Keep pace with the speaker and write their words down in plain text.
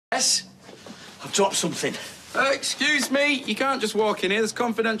Yes? I've dropped something. Excuse me, you can't just walk in here. There's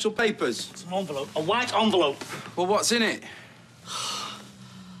confidential papers. It's an envelope, a white envelope. Well, what's in it? I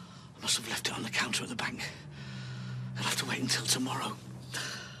must have left it on the counter at the bank. I'll have to wait until tomorrow.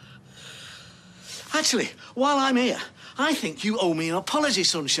 Actually, while I'm here, I think you owe me an apology,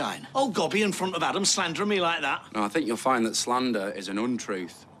 Sunshine. Old Grubby in front of Adam slandering me like that. No, I think you'll find that slander is an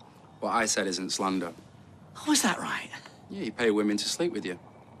untruth. What I said isn't slander. Oh, is that right? Yeah, you pay women to sleep with you.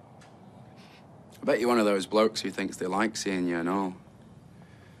 I bet you're one of those blokes who thinks they like seeing you and all.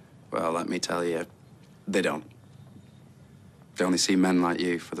 Well, let me tell you, they don't. They only see men like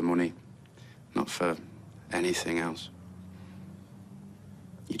you for the money, not for anything else.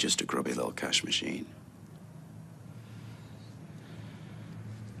 You're just a grubby little cash machine.